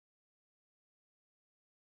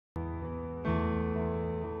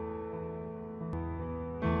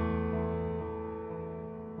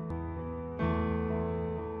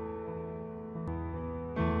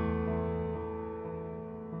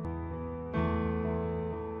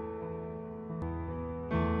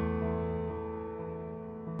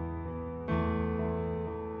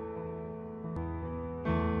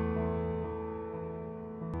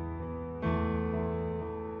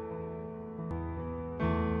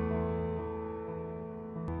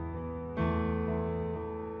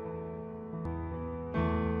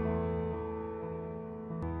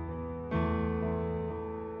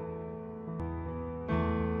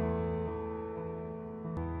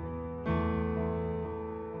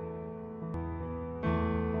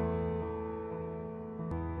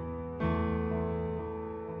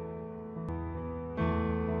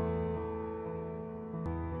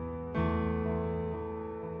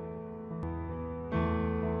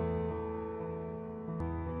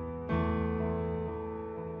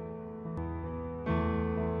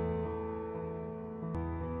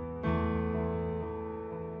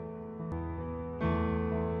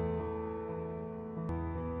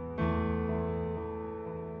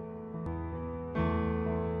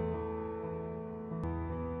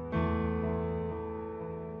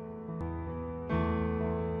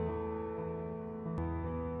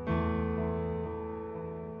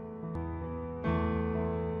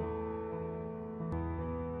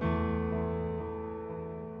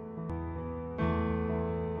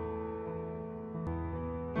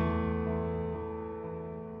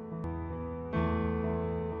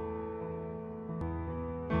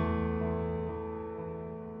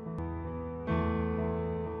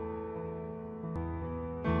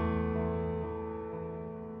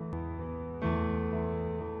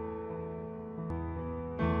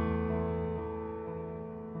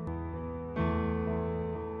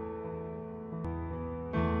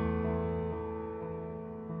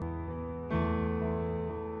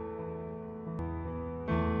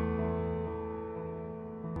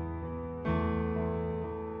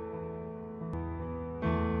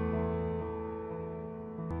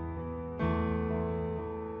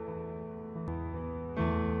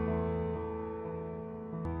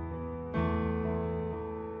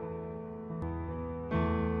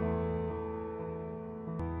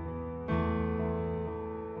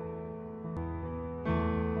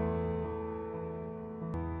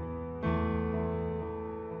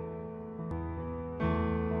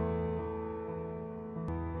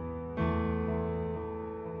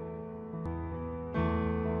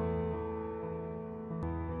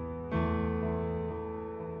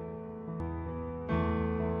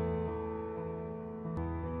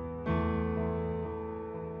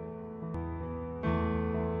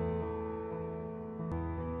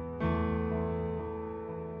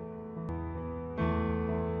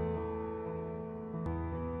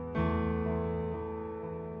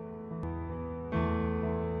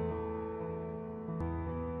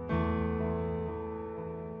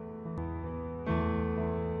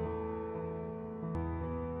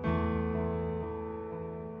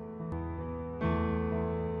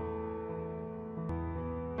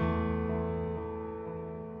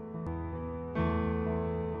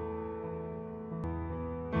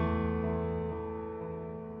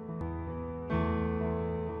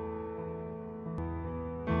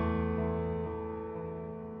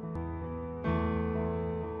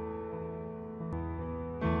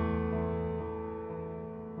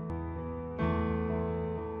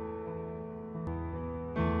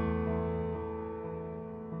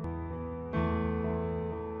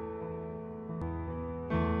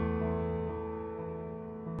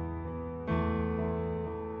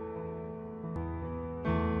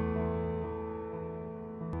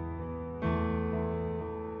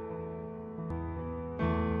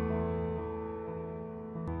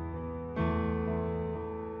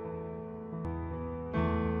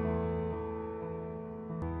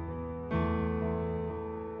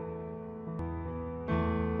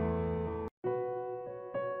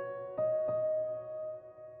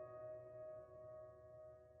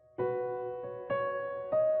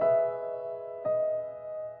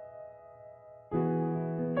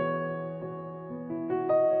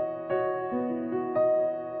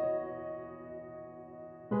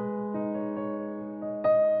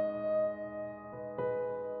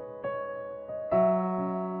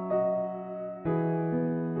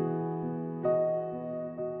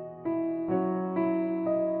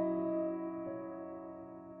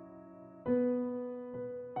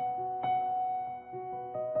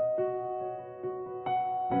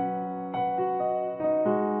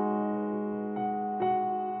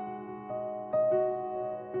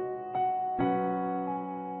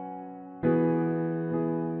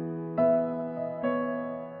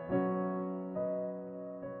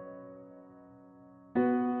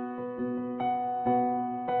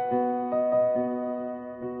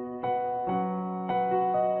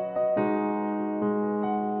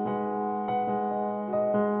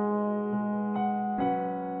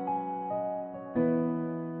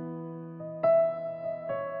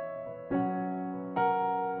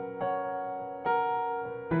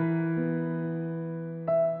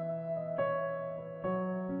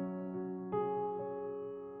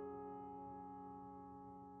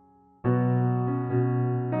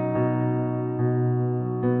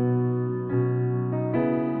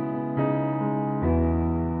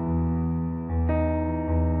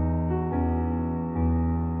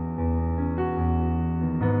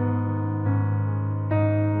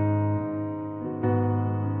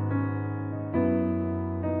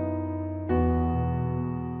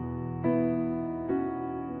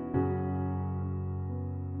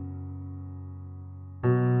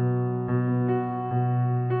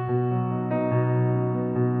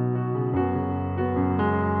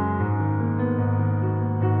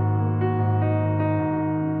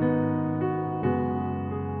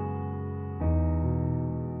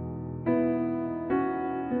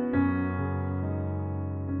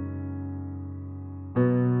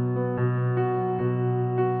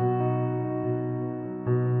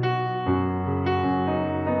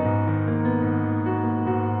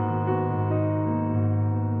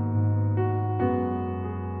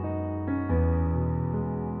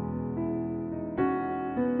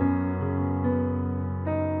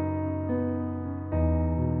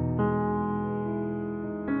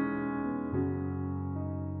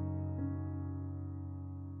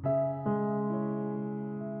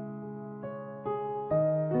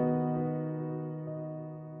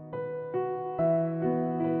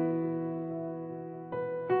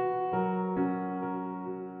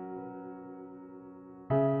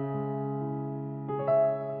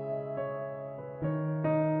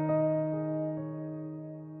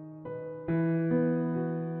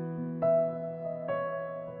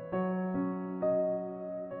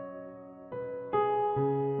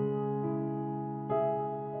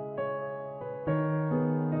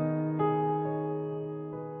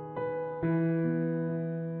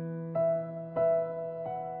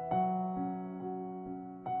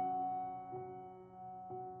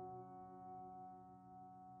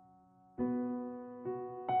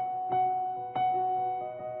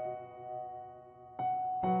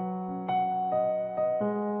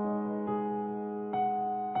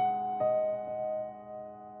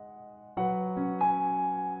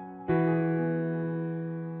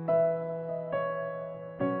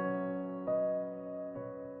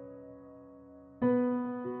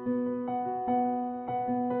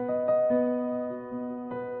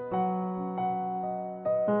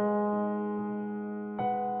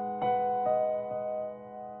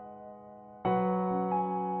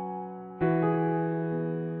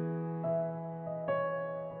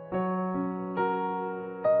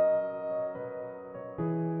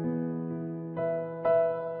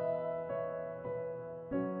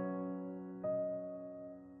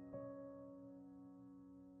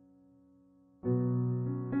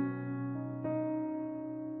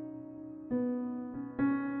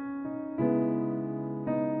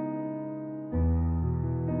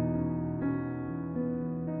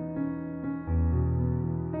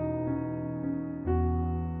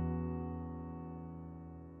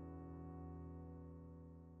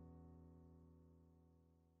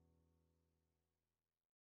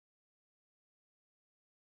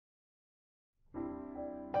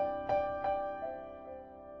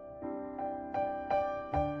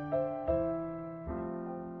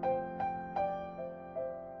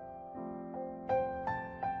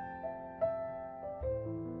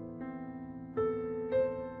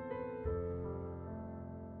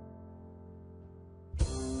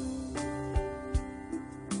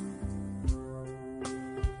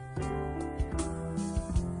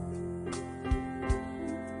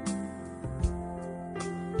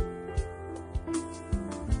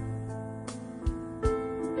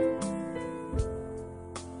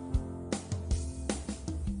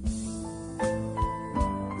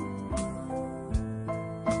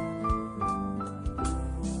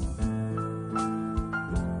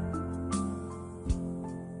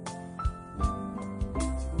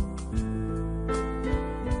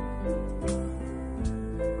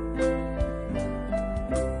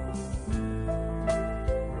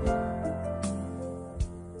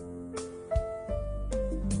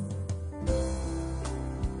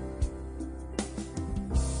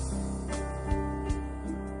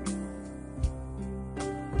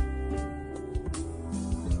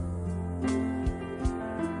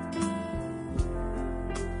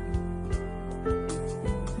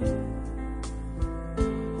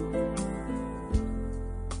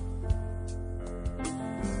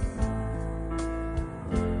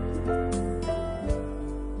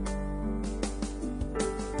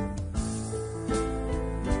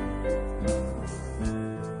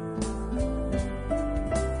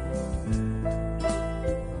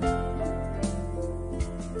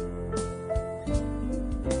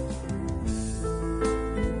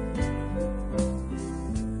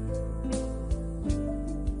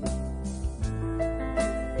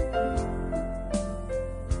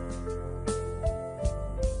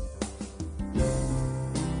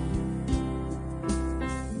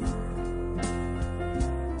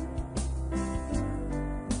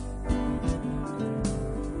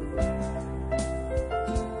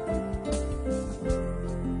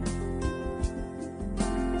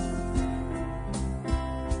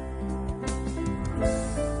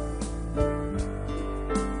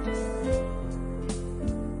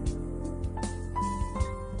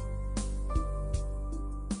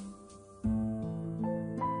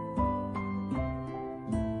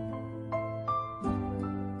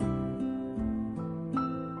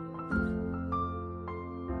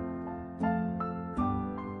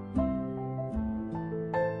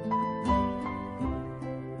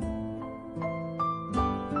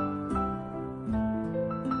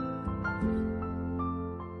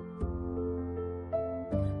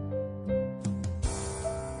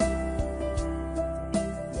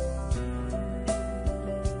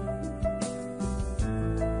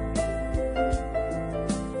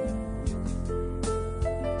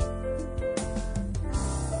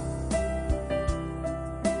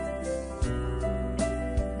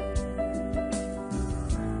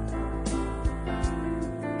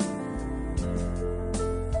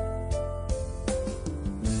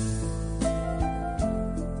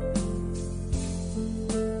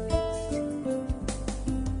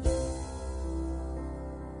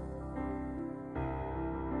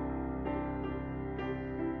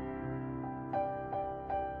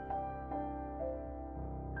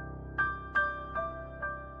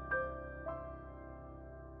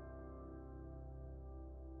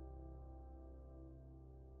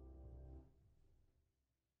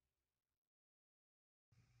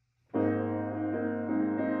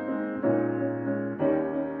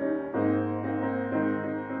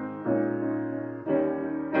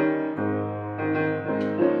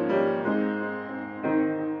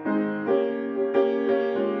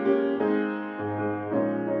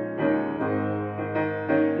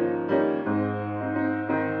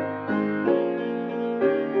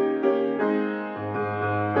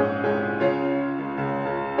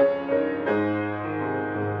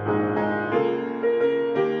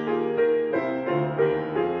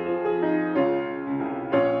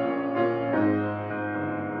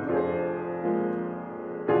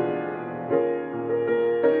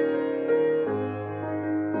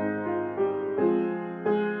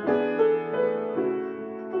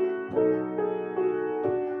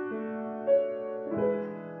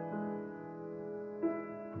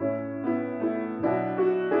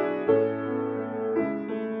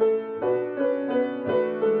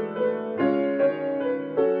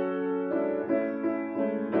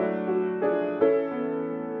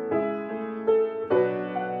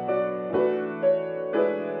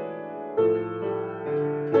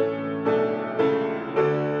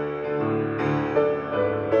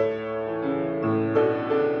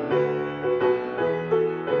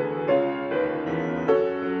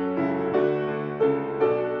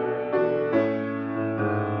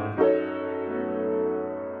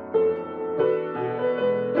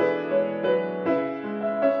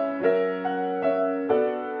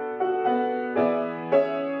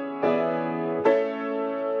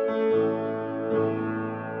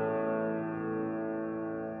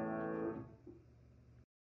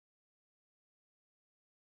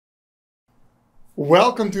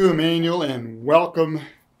Welcome to Emmanuel and welcome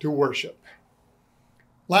to worship.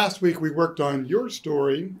 Last week we worked on your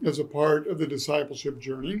story as a part of the discipleship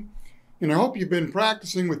journey, and I hope you've been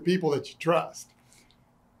practicing with people that you trust.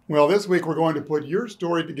 Well, this week we're going to put your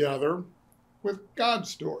story together with God's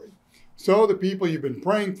story, so the people you've been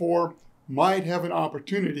praying for might have an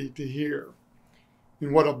opportunity to hear.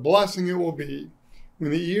 And what a blessing it will be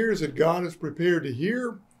when the ears that God has prepared to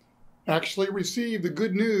hear actually receive the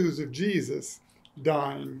good news of Jesus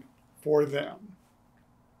dying for them.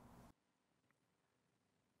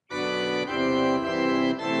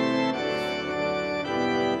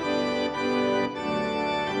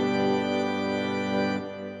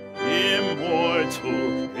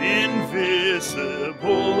 Immortal,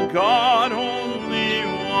 invisible, God only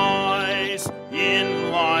wise,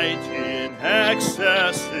 in light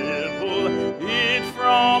inaccessible, hid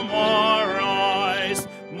from our eyes.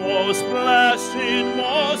 Most blessed,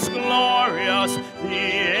 most glorious, the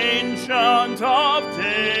Ancient of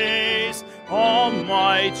Days,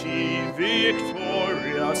 almighty,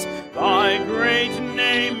 victorious, thy great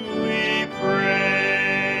name we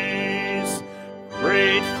praise.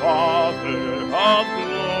 Great Father of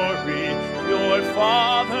glory, pure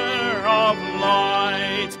Father of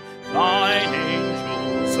light, thine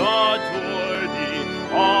angels adore thee,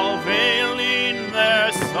 all veiling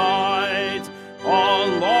their sight. Oh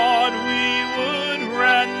Lord, we would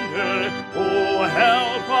render, oh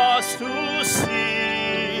help us to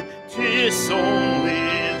see, 'tis only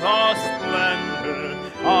the splendor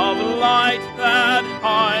of light that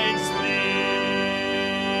hides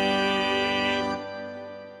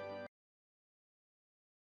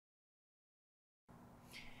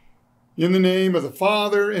thee. In the name of the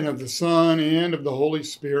Father, and of the Son, and of the Holy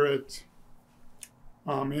Spirit.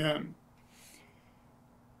 Amen.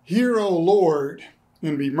 Hear, O Lord,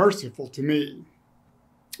 and be merciful to me.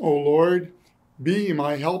 O Lord, be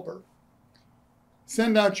my helper.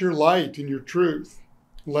 Send out your light and your truth.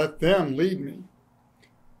 Let them lead me.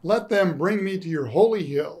 Let them bring me to your holy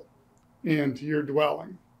hill and to your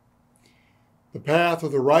dwelling. The path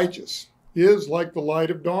of the righteous is like the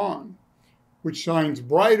light of dawn, which shines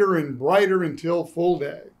brighter and brighter until full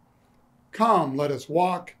day. Come, let us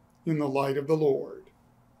walk in the light of the Lord.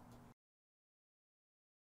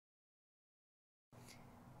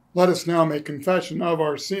 Let us now make confession of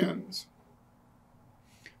our sins.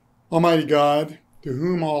 Almighty God, to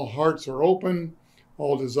whom all hearts are open,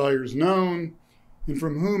 all desires known, and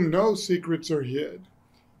from whom no secrets are hid,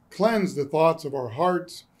 cleanse the thoughts of our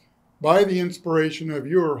hearts by the inspiration of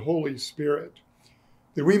your Holy Spirit,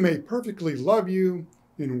 that we may perfectly love you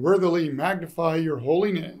and worthily magnify your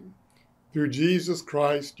holy name, through Jesus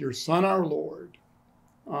Christ, your Son, our Lord.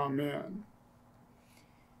 Amen.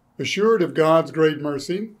 Assured of God's great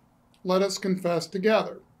mercy, let us confess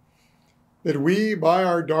together that we, by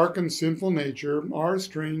our darkened sinful nature, are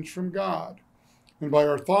estranged from God, and by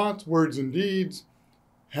our thoughts, words, and deeds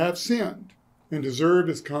have sinned and deserved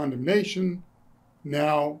his condemnation,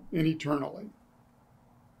 now and eternally.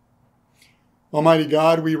 Almighty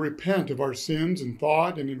God, we repent of our sins in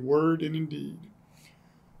thought and in word and in deed.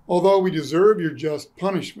 Although we deserve your just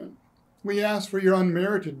punishment, we ask for your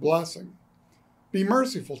unmerited blessing. Be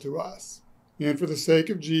merciful to us, and for the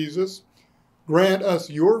sake of Jesus, grant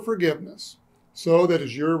us your forgiveness, so that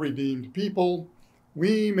as your redeemed people,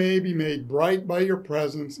 we may be made bright by your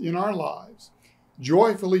presence in our lives,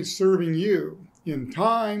 joyfully serving you in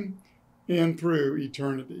time and through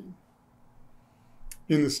eternity.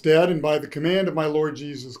 In the stead and by the command of my Lord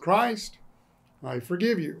Jesus Christ, I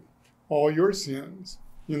forgive you all your sins,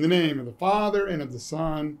 in the name of the Father, and of the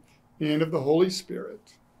Son, and of the Holy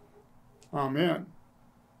Spirit. Amen.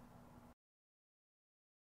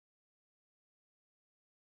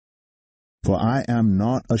 For I am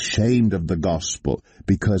not ashamed of the gospel,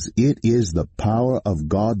 because it is the power of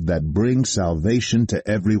God that brings salvation to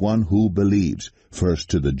everyone who believes, first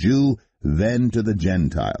to the Jew, then to the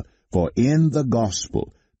Gentile. For in the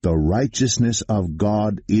gospel the righteousness of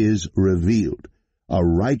God is revealed, a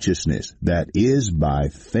righteousness that is by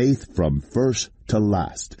faith from first to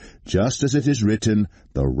last, just as it is written,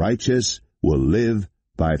 the righteous will live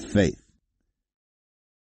by faith.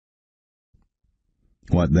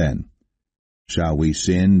 What then? Shall we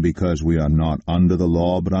sin because we are not under the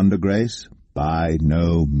law but under grace? By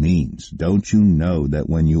no means. Don't you know that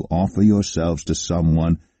when you offer yourselves to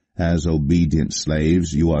someone as obedient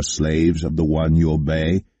slaves, you are slaves of the one you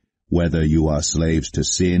obey, whether you are slaves to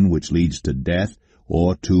sin, which leads to death,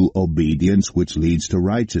 or to obedience, which leads to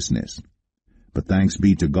righteousness? But thanks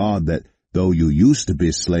be to God that though you used to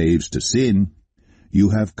be slaves to sin, you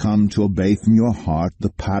have come to obey from your heart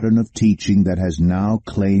the pattern of teaching that has now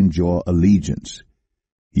claimed your allegiance.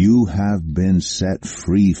 You have been set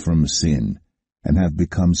free from sin and have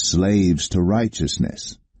become slaves to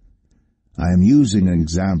righteousness. I am using an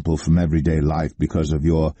example from everyday life because of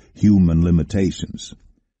your human limitations.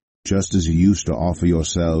 Just as you used to offer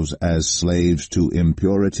yourselves as slaves to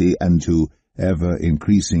impurity and to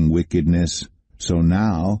ever-increasing wickedness, so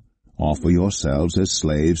now offer yourselves as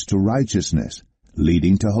slaves to righteousness,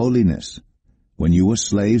 leading to holiness. When you were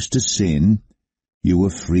slaves to sin, you were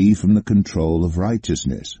free from the control of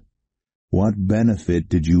righteousness. What benefit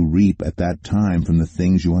did you reap at that time from the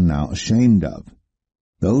things you are now ashamed of?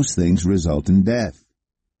 Those things result in death.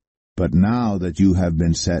 But now that you have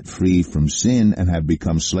been set free from sin and have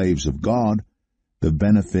become slaves of God, the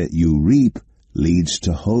benefit you reap leads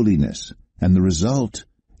to holiness, and the result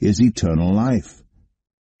is eternal life.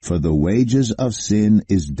 For the wages of sin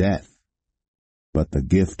is death, but the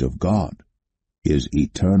gift of God is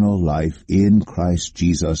eternal life in Christ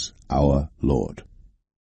Jesus our Lord.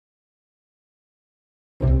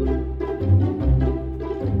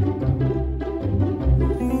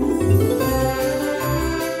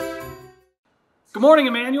 Good morning,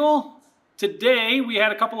 Emmanuel. Today we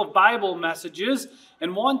had a couple of Bible messages,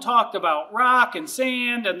 and one talked about rock and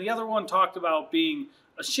sand, and the other one talked about being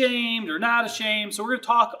ashamed or not ashamed. So we're going to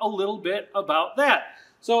talk a little bit about that.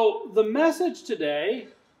 So the message today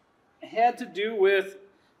had to do with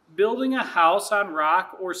building a house on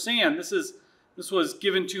rock or sand. This was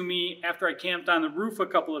given to me after I camped on the roof a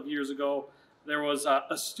couple of years ago. There was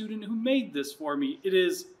a student who made this for me. It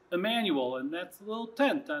is Emmanuel, and that's a little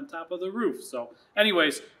tent on top of the roof. So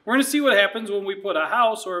anyways, we're going to see what happens when we put a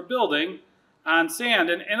house or a building on sand.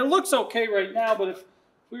 And it looks okay right now, but if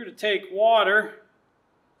we were to take water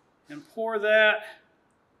and pour that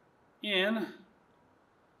in,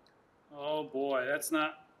 oh boy, that's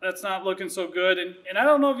not looking so good. And I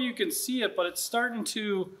don't know if you can see it, but it's starting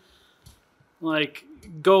to like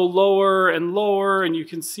go lower and lower, and you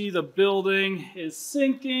can see the building is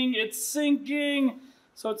sinking. It's sinking.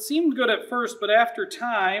 So it seemed good at first, but after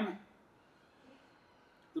time,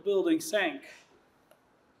 the building sank.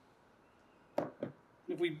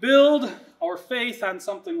 If we build our faith on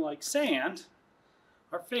something like sand,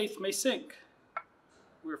 our faith may sink.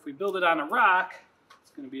 Where if we build it on a rock,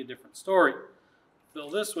 it's going to be a different story.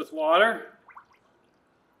 Fill this with water.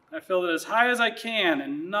 I filled it as high as I can,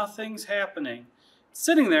 and nothing's happening. It's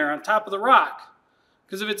sitting there on top of the rock.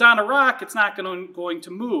 Because if it's on a rock, it's not going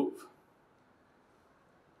to move.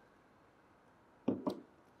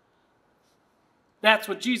 That's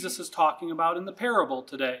what Jesus is talking about in the parable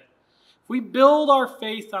today. If we build our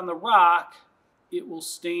faith on the rock, it will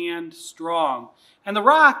stand strong. And the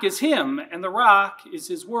rock is Him, and the rock is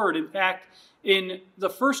His Word. In fact, in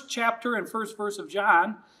the first chapter and first verse of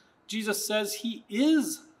John, Jesus says He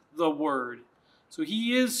is the Word. So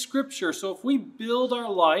He is Scripture. So if we build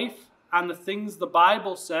our life on the things the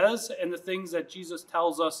Bible says and the things that Jesus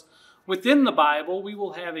tells us within the Bible, we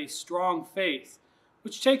will have a strong faith.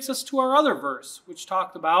 Which takes us to our other verse, which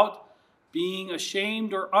talked about being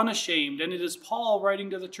ashamed or unashamed. And it is Paul writing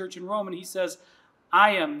to the church in Rome, and he says,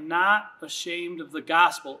 I am not ashamed of the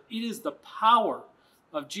gospel. It is the power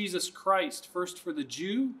of Jesus Christ, first for the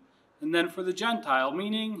Jew and then for the Gentile,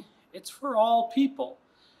 meaning it's for all people.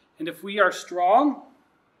 And if we are strong,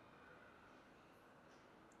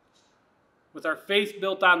 with our faith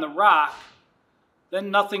built on the rock, then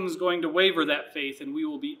nothing's going to waver that faith, and we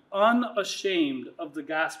will be unashamed of the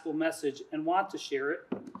gospel message and want to share it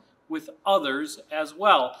with others as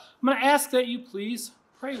well. I'm going to ask that you please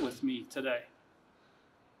pray with me today.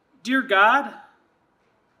 Dear God,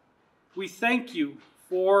 we thank you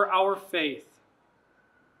for our faith.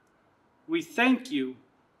 We thank you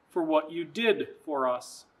for what you did for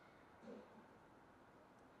us.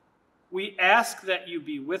 We ask that you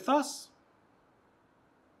be with us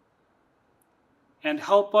and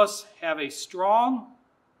help us have a strong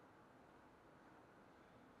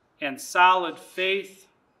and solid faith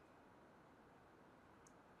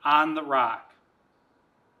on the rock.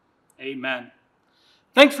 Amen.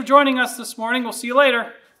 Thanks for joining us this morning. We'll see you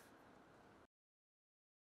later.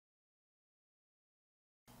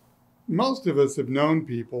 Most of us have known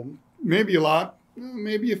people, maybe a lot,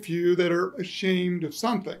 maybe a few, that are ashamed of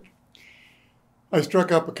something. I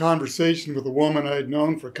struck up a conversation with a woman I had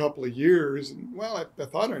known for a couple of years, and well, I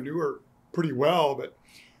thought I knew her pretty well, but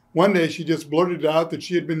one day she just blurted out that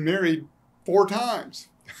she had been married 4 times.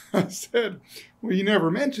 I said, well, you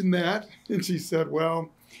never mentioned that. And she said,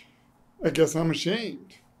 well, I guess I'm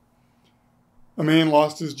ashamed. A man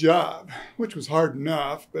lost his job, which was hard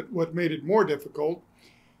enough, but what made it more difficult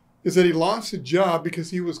is that he lost a job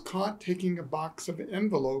because he was caught taking a box of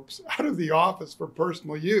envelopes out of the office for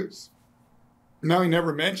personal use. Now, he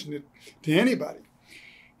never mentioned it to anybody.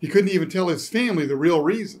 He couldn't even tell his family the real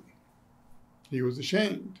reason. He was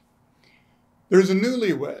ashamed. There's a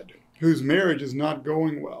newlywed whose marriage is not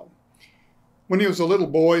going well. When he was a little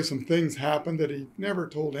boy, some things happened that he never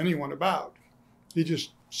told anyone about. He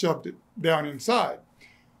just shoved it down inside.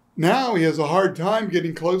 Now he has a hard time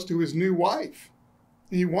getting close to his new wife.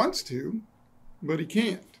 He wants to, but he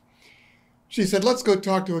can't. She said, let's go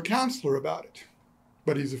talk to a counselor about it.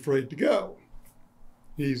 But he's afraid to go.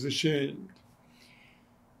 He's ashamed.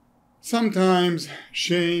 Sometimes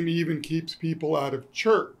shame even keeps people out of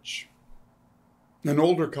church. An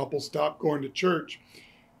older couple stopped going to church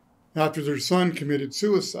after their son committed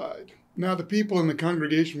suicide. Now, the people in the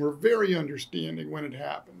congregation were very understanding when it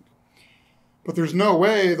happened. But there's no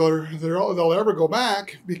way they'll ever go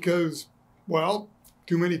back because, well,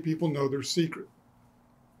 too many people know their secret.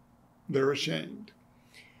 They're ashamed.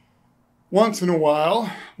 Once in a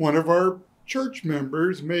while, one of our church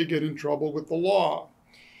members may get in trouble with the law.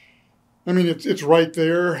 I mean, it's right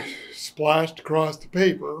there, splashed across the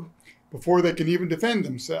paper, before they can even defend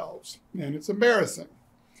themselves. And it's embarrassing.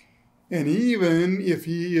 And even if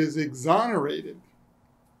he is exonerated,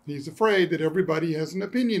 he's afraid that everybody has an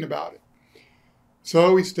opinion about it.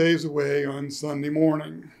 So he stays away on Sunday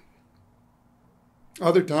morning.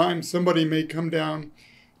 Other times, somebody may come down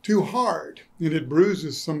too hard, and it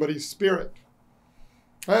bruises somebody's spirit.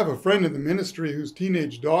 I have a friend in the ministry whose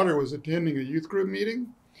teenage daughter was attending a youth group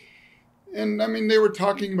meeting. And I mean, they were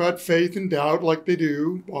talking about faith and doubt like they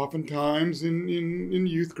do oftentimes in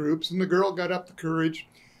youth groups. And the girl got up the courage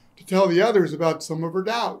to tell the others about some of her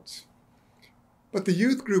doubts. But the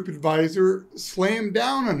youth group advisor slammed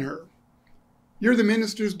down on her. You're the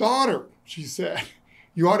minister's daughter, she said.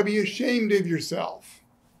 You ought to be ashamed of yourself.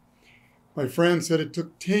 My friend said it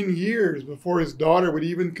took 10 years before his daughter would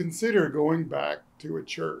even consider going back to a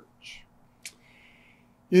church.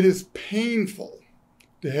 It is painful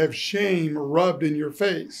to have shame rubbed in your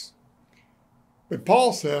face. But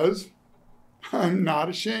Paul says, I'm not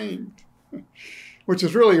ashamed, which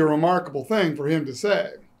is really a remarkable thing for him to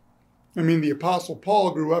say. I mean, the Apostle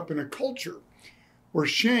Paul grew up in a culture where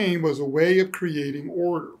shame was a way of creating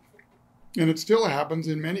order. And it still happens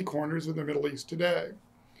in many corners of the Middle East today.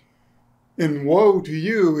 And woe to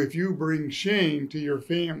you if you bring shame to your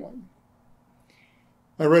family.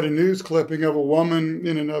 I read a news clipping of a woman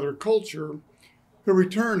in another culture who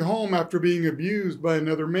returned home after being abused by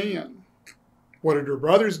another man. What did her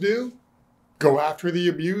brothers do? Go after the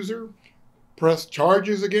abuser? Press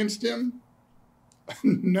charges against him?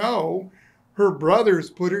 No, her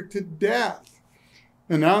brothers put her to death,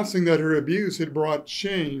 announcing that her abuse had brought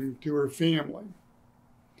shame to her family.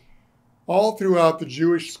 All throughout the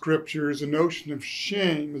Jewish scriptures, the notion of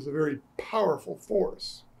shame is a very powerful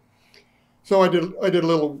force. So I did a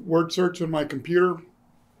little word search on my computer,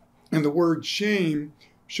 and the word shame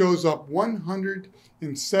shows up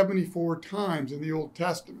 174 times in the Old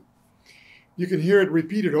Testament. You can hear it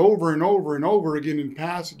repeated over and over and over again in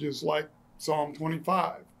passages like Psalm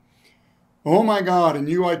 25. Oh my God, in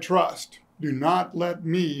you I trust. Do not let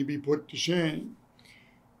me be put to shame.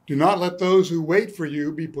 Do not let those who wait for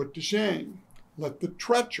you be put to shame. Let the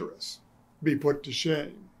treacherous be put to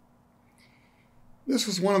shame. This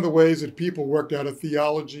was one of the ways that people worked out a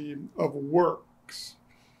theology of works.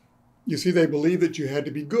 You see, they believed that you had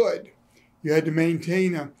to be good. You had to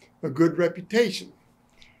maintain a good reputation.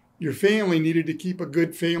 Your family needed to keep a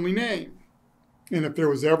good family name. And if there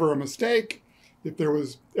was ever a mistake, if there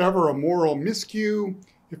was ever a moral miscue,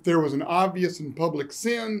 if there was an obvious and public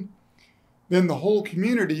sin, then the whole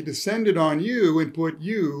community descended on you and put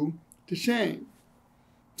you to shame.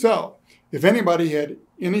 So, if anybody had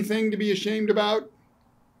anything to be ashamed about,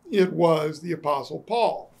 it was the Apostle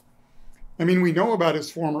Paul. I mean, we know about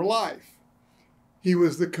his former life. He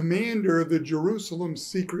was the commander of the Jerusalem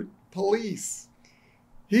secret police.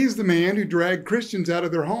 He's the man who dragged Christians out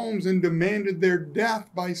of their homes and demanded their death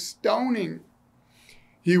by stoning.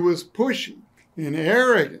 He was pushy and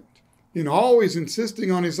arrogant and always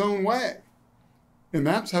insisting on his own way. And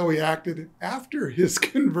that's how he acted after his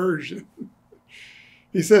conversion.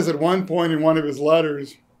 He says at one point in one of his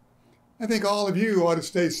letters, I think all of you ought to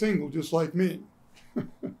stay single just like me.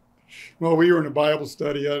 Well, we were in a Bible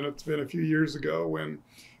study, and it's been a few years ago,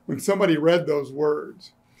 when somebody read those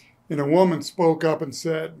words, and a woman spoke up and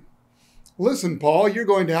said, listen, Paul, you're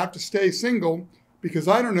going to have to stay single because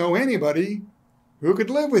I don't know anybody who could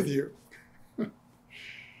live with you.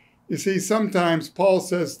 You see, sometimes Paul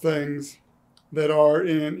says things that are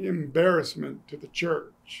an embarrassment to the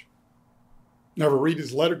church. Ever read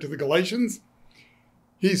his letter to the Galatians?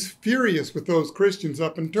 He's furious with those Christians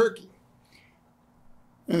up in Turkey.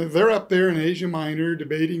 They're up there in Asia Minor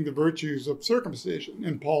debating the virtues of circumcision,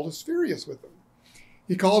 and Paul is furious with them.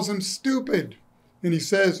 He calls them stupid, and he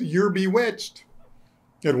says, "You're bewitched."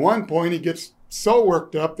 At one point, he gets so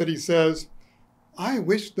worked up that he says, "I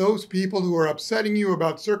wish those people who are upsetting you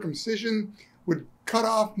about circumcision would cut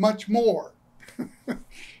off much more."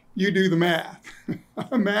 You do the math.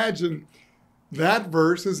 Imagine that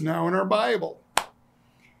verse is now in our Bible.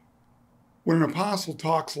 When an apostle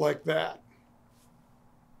talks like that,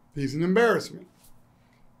 he's an embarrassment.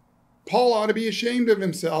 Paul ought to be ashamed of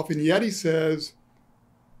himself, and yet he says,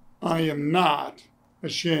 "I am not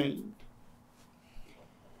ashamed."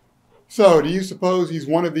 So, do you suppose he's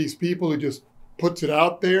one of these people who just puts it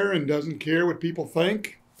out there and doesn't care what people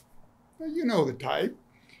think? Well, you know the type.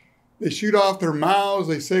 They shoot off their mouths,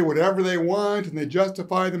 they say whatever they want, and they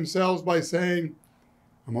justify themselves by saying,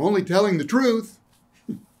 "I'm only telling the truth."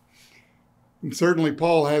 And certainly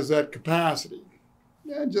Paul has that capacity.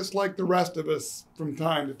 Yeah, just like the rest of us from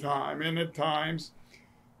time to time. And at times,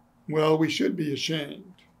 well, we should be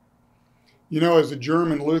ashamed. You know, as a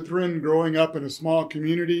German Lutheran growing up in a small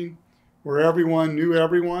community where everyone knew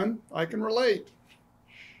everyone, I can relate.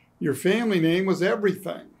 Your family name was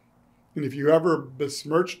everything. And if you ever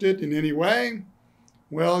besmirched it in any way,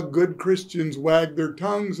 well, good Christians wagged their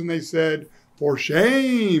tongues and they said, "For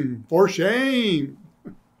shame, for shame."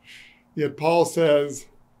 Yet Paul says,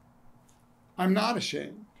 "I'm not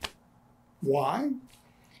ashamed." Why?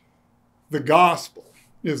 The gospel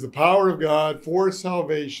is the power of God for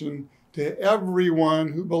salvation to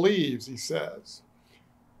everyone who believes, he says.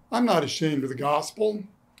 I'm not ashamed of the gospel,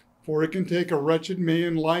 for it can take a wretched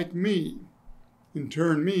man like me and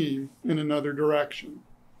turn me in another direction.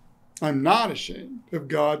 I'm not ashamed of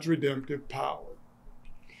God's redemptive power.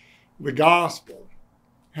 The gospel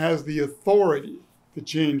has the authority to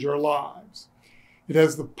change our lives. It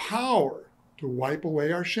has the power to wipe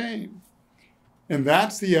away our shame. And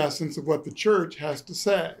that's the essence of what the church has to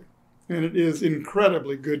say. And it is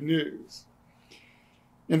incredibly good news.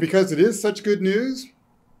 And because it is such good news,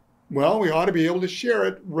 well, we ought to be able to share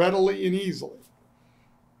it readily and easily.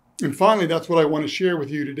 And finally, that's what I want to share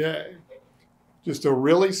with you today. Just a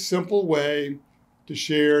really simple way to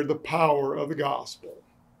share the power of the gospel.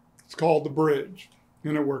 It's called the bridge,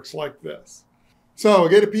 and it works like this. So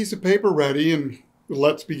get a piece of paper ready and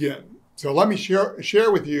let's begin. So let me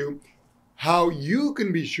share with you how you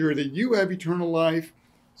can be sure that you have eternal life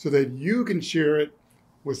so that you can share it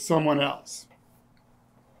with someone else.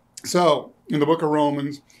 So in the book of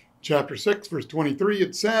Romans, chapter 6, verse 23,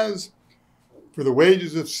 it says, "For the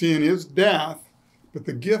wages of sin is death, but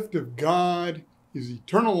the gift of God is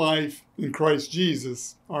eternal life in Christ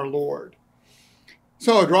Jesus our Lord."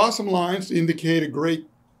 So draw some lines to indicate a great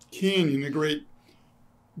canyon, a great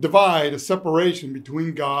divide, a separation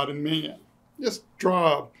between God and man. Just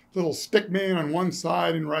draw a little stick man on one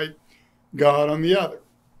side and write God on the other.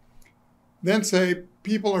 Then say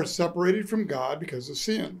people are separated from God because of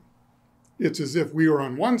sin. It's as if we were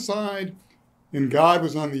on one side and God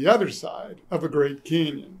was on the other side of a great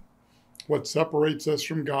canyon. What separates us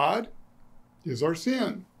from God is our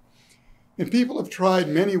sin. And people have tried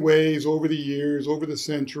many ways over the years, over the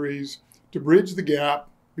centuries, to bridge the gap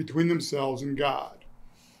between themselves and God.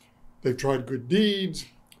 They've tried good deeds,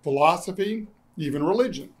 philosophy, even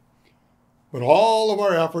religion. But all of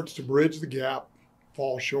our efforts to bridge the gap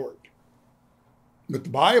fall short. But the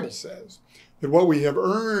Bible says that what we have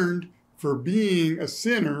earned for being a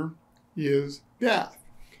sinner is death.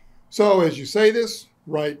 So as you say this,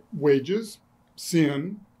 write wages,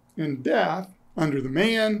 sin, and death under the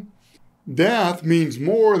man. Death means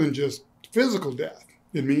more than just physical death.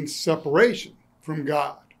 It means separation from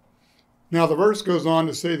God. Now the verse goes on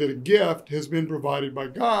to say that a gift has been provided by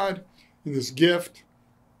God, and this gift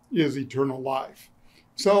is eternal life.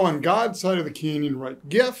 So on God's side of the canyon, write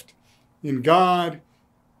gift, in God,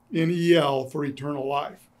 in EL for eternal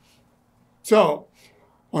life. So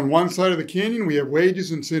on one side of the canyon, we have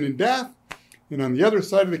wages and sin and death, and on the other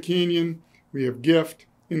side of the canyon, we have gift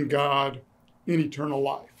in God in eternal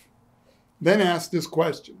life. Then ask this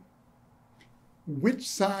question: which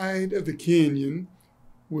side of the canyon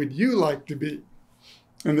would you like to be?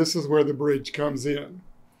 And this is where the bridge comes in.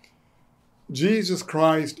 Jesus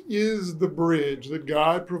Christ is the bridge that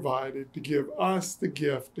God provided to give us the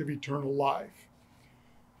gift of eternal life.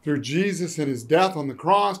 Through Jesus and his death on the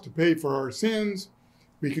cross to pay for our sins,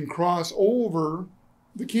 we can cross over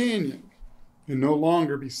the canyon and no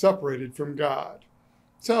longer be separated from God.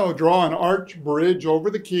 So draw an arch bridge over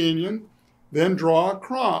the canyon, then draw a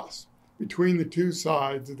cross between the two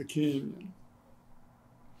sides of the canyon.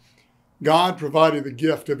 God provided the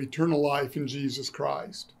gift of eternal life in Jesus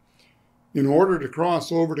Christ. In order to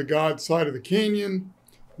cross over to God's side of the canyon,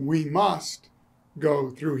 we must go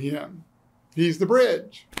through him. He's the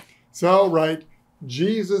bridge. So write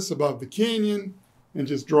Jesus above the canyon and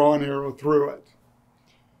just draw an arrow through it.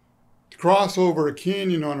 To cross over a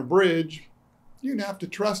canyon on a bridge, you'd have to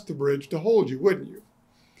trust the bridge to hold you, wouldn't you?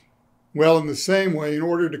 Well, in the same way, in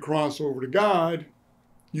order to cross over to God,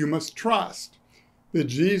 you must trust that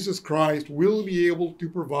Jesus Christ will be able to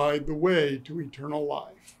provide the way to eternal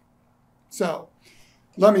life. So,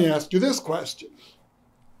 let me ask you this question.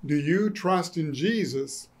 Do you trust in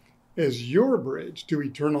Jesus as your bridge to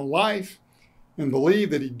eternal life and believe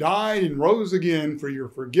that he died and rose again for your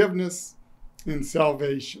forgiveness and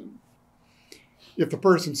salvation? If the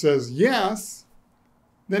person says yes,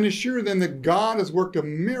 then assure them that God has worked a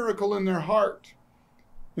miracle in their heart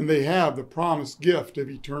and they have the promised gift of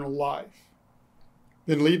eternal life.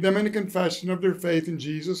 Then lead them in a confession of their faith in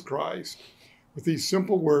Jesus Christ with these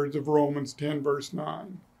simple words of Romans 10, verse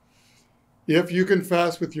 9. If you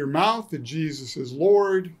confess with your mouth that Jesus is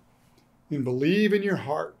Lord and believe in your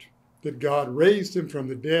heart that God raised him from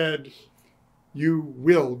the dead, you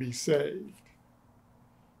will be saved.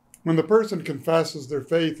 When the person confesses their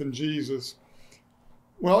faith in Jesus,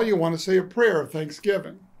 well, you want to say a prayer of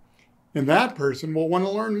thanksgiving. And that person will want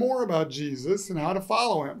to learn more about Jesus and how to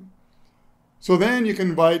follow him. So then you can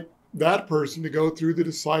invite that person to go through the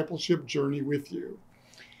discipleship journey with you.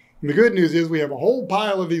 And the good news is we have a whole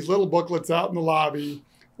pile of these little booklets out in the lobby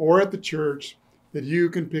or at the church that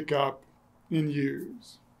you can pick up and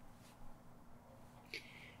use.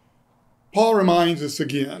 Paul reminds us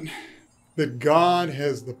again that God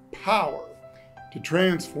has the power to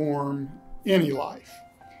transform any life.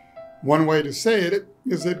 One way to say it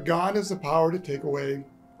is that God has the power to take away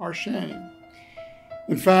our shame.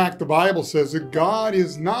 In fact, the Bible says that God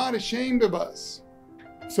is not ashamed of us.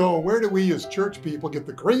 So where do we as church people get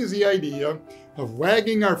the crazy idea of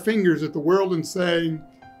wagging our fingers at the world and saying,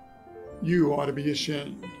 you ought to be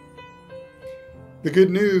ashamed? The good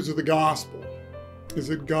news of the gospel is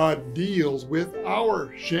that God deals with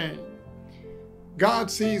our shame. God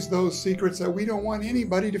sees those secrets that we don't want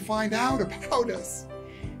anybody to find out about us.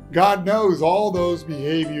 God knows all those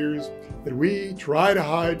behaviors that we try to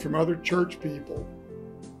hide from other church people.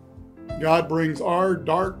 God brings our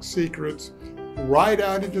dark secrets right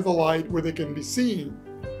out into the light where they can be seen.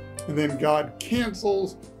 And then God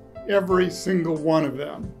cancels every single one of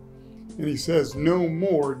them. And he says, no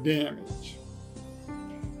more damage.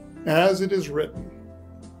 As it is written,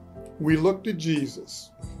 we look to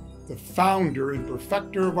Jesus, the founder and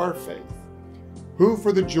perfecter of our faith, who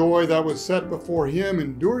for the joy that was set before him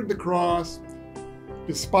endured the cross,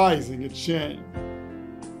 despising its shame.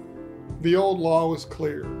 The old law was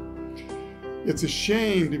clear. It's a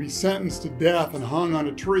shame to be sentenced to death and hung on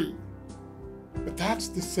a tree. But that's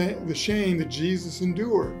the shame that Jesus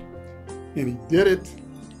endured. And he did it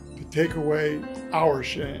to take away our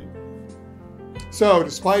shame. So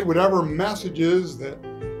despite whatever messages that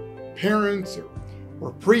parents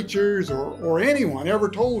or preachers or anyone ever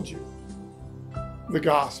told you, the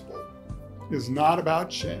gospel is not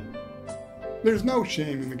about shame. There's no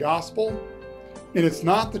shame in the gospel, and it's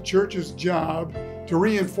not the church's job to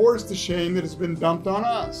reinforce the shame that has been dumped on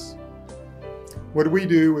us. What we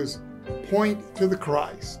do is point to the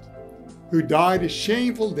Christ who died a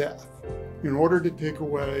shameful death in order to take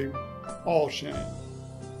away all shame.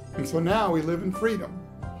 And so now we live in freedom.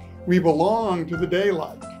 We belong to the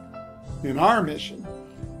daylight, and our mission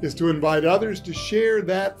is to invite others to share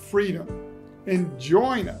that freedom and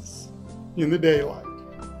join us in the daylight.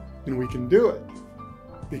 And we can do it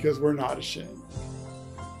because we're not ashamed.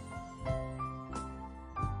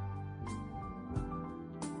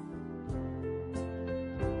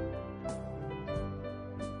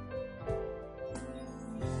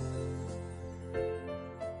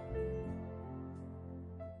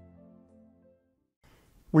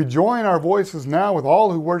 We join our voices now with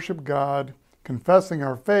all who worship God, confessing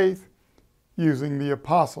our faith using the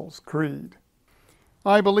Apostles' Creed.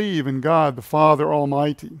 I believe in God the Father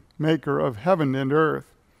Almighty, maker of heaven and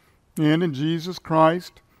earth, and in Jesus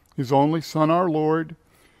Christ, his only Son, our Lord,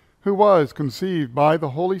 who was conceived by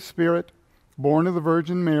the Holy Spirit, born of the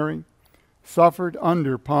Virgin Mary, suffered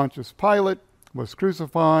under Pontius Pilate, was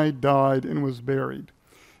crucified, died, and was buried.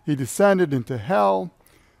 He descended into hell,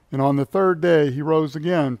 and on the third day he rose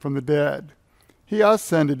again from the dead. He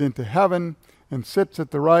ascended into heaven and sits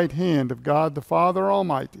at the right hand of God the Father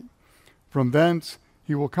Almighty. From thence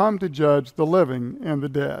he will come to judge the living and the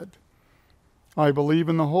dead. I believe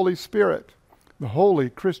in the Holy Spirit, the holy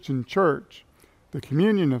Christian church, the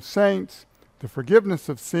communion of saints, the forgiveness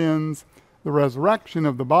of sins, the resurrection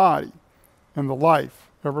of the body, and the life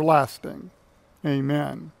everlasting.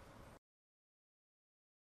 Amen.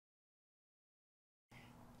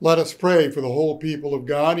 Let us pray for the whole people of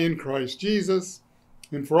God in Christ Jesus,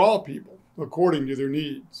 and for all people, according to their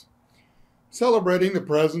needs. Celebrating the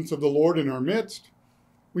presence of the Lord in our midst,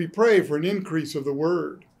 we pray for an increase of the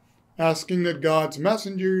word, asking that God's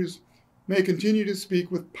messengers may continue to speak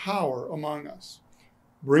with power among us,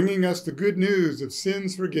 bringing us the good news of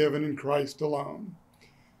sins forgiven in Christ alone.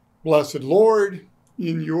 Blessed Lord,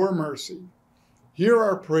 in your mercy, hear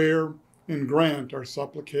our prayer and grant our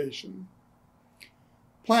supplication.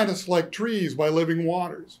 Plant us like trees by living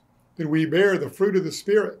waters, that we bear the fruit of the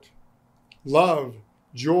Spirit: love,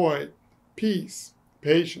 joy, peace,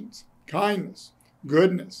 patience, kindness,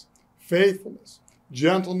 goodness, faithfulness,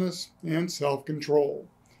 gentleness, and self-control.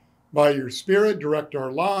 By your Spirit, direct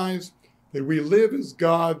our lives, that we live as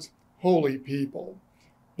God's holy people.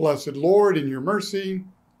 Blessed Lord, in your mercy,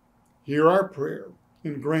 hear our prayer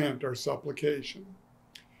and grant our supplication.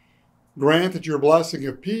 Grant that your blessing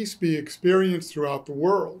of peace be experienced throughout the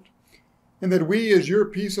world, and that we, as your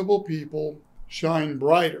peaceable people, shine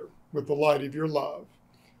brighter with the light of your love.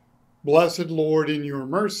 Blessed Lord, in your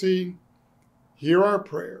mercy, hear our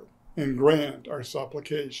prayer and grant our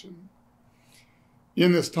supplication.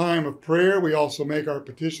 In this time of prayer, we also make our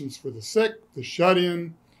petitions for the sick, the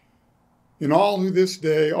shut-in, and all who this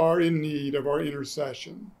day are in need of our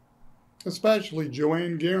intercession, especially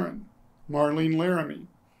Joanne Guerin, Marlene Laramie,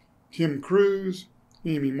 Tim Cruz,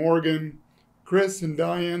 Amy Morgan, Chris and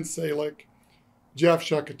Diane Salick, Jeff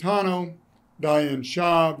Shakatano, Diane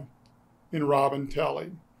Schaub, and Robin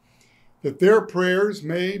Telly, that their prayers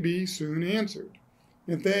may be soon answered,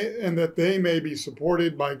 and that they may be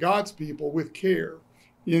supported by God's people with care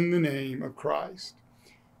in the name of Christ.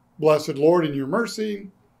 Blessed Lord, in your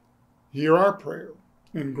mercy, hear our prayer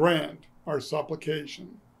and grant our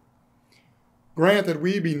supplication. Grant that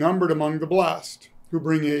we be numbered among the blessed, who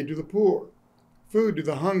bring aid to the poor, food to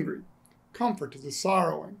the hungry, comfort to the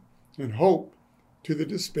sorrowing, and hope to the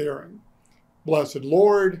despairing. Blessed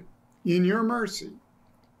Lord, in your mercy,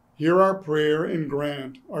 hear our prayer and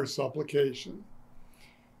grant our supplication.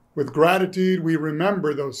 With gratitude, we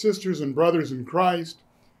remember those sisters and brothers in Christ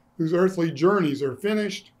whose earthly journeys are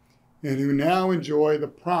finished and who now enjoy the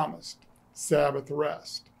promised Sabbath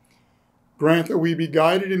rest. Grant that we be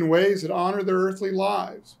guided in ways that honor their earthly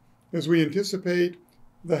lives as we anticipate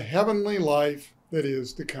the heavenly life that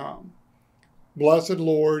is to come. Blessed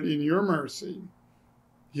Lord, in your mercy,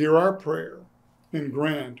 hear our prayer and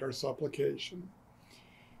grant our supplication.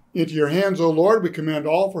 Into your hands, O Lord, we commend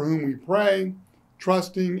all for whom we pray,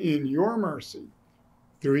 trusting in your mercy,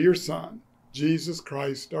 through your Son, Jesus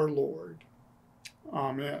Christ our Lord.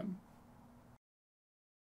 Amen.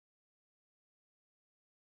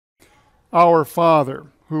 Our Father,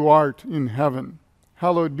 who art in heaven,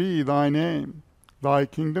 hallowed be thy name. Thy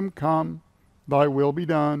kingdom come, thy will be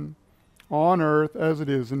done, on earth as it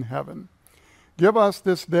is in heaven. Give us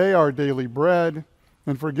this day our daily bread,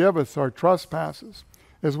 and forgive us our trespasses,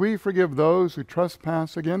 as we forgive those who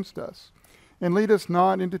trespass against us. And lead us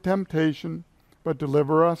not into temptation, but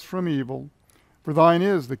deliver us from evil. For thine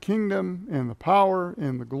is the kingdom, and the power,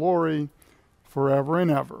 and the glory, forever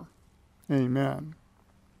and ever. Amen.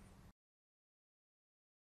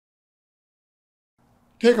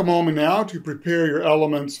 Take a moment now to prepare your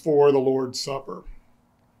elements for the Lord's Supper.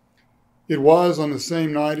 It was on the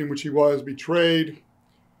same night in which he was betrayed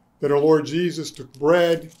that our Lord Jesus took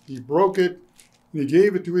bread, he broke it, and he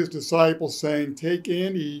gave it to his disciples, saying, "Take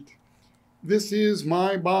and eat. This is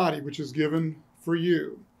my body, which is given for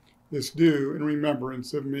you. This do in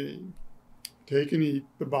remembrance of me." Take and eat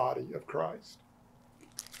the body of Christ.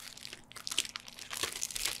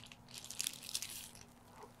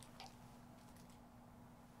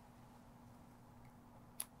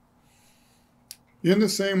 In the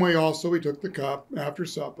same way also he took the cup after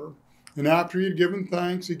supper, and after he had given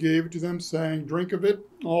thanks, he gave it to them, saying, "Drink of it,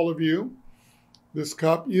 all of you. This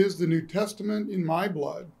cup is the New Testament in my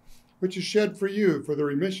blood, which is shed for you for the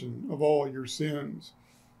remission of all your sins.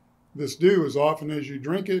 This do as often as you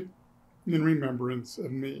drink it in remembrance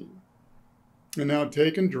of me." And now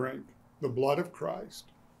take and drink the blood of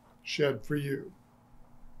Christ, shed for you.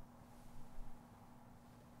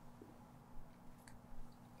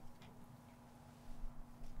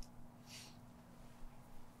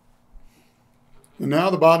 And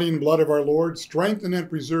now the body and blood of our Lord strengthen and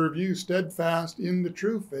preserve you steadfast in the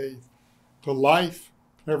true faith to life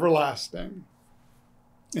everlasting.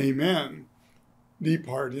 Amen.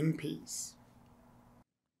 Depart in peace.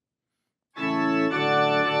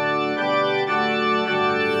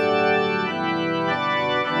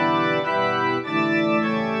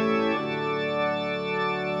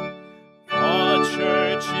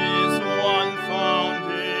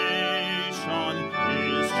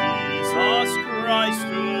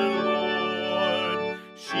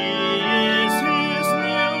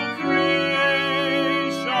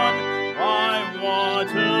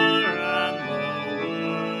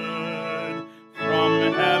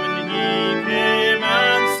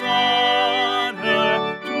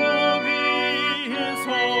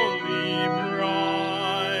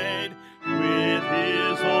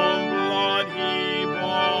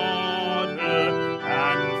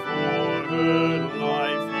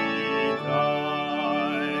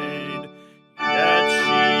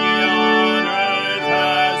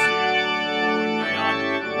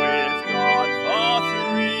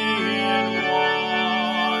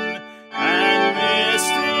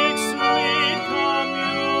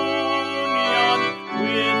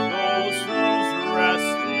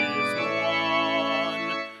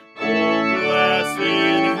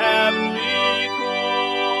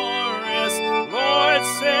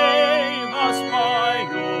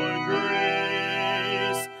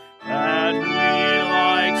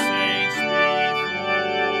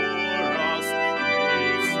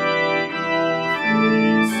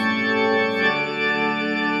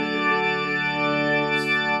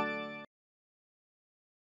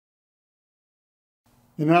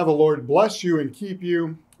 And now the Lord bless you and keep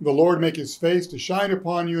you. The Lord make his face to shine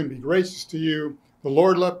upon you and be gracious to you. The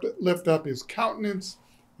Lord lift up his countenance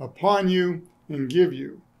upon you and give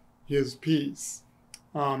you his peace.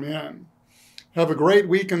 Amen. Have a great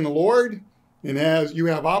week in the Lord. And as you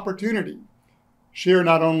have opportunity, share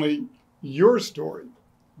not only your story,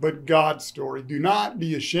 but God's story. Do not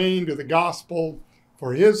be ashamed of the gospel,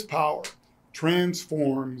 for his power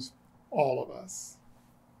transforms all of us.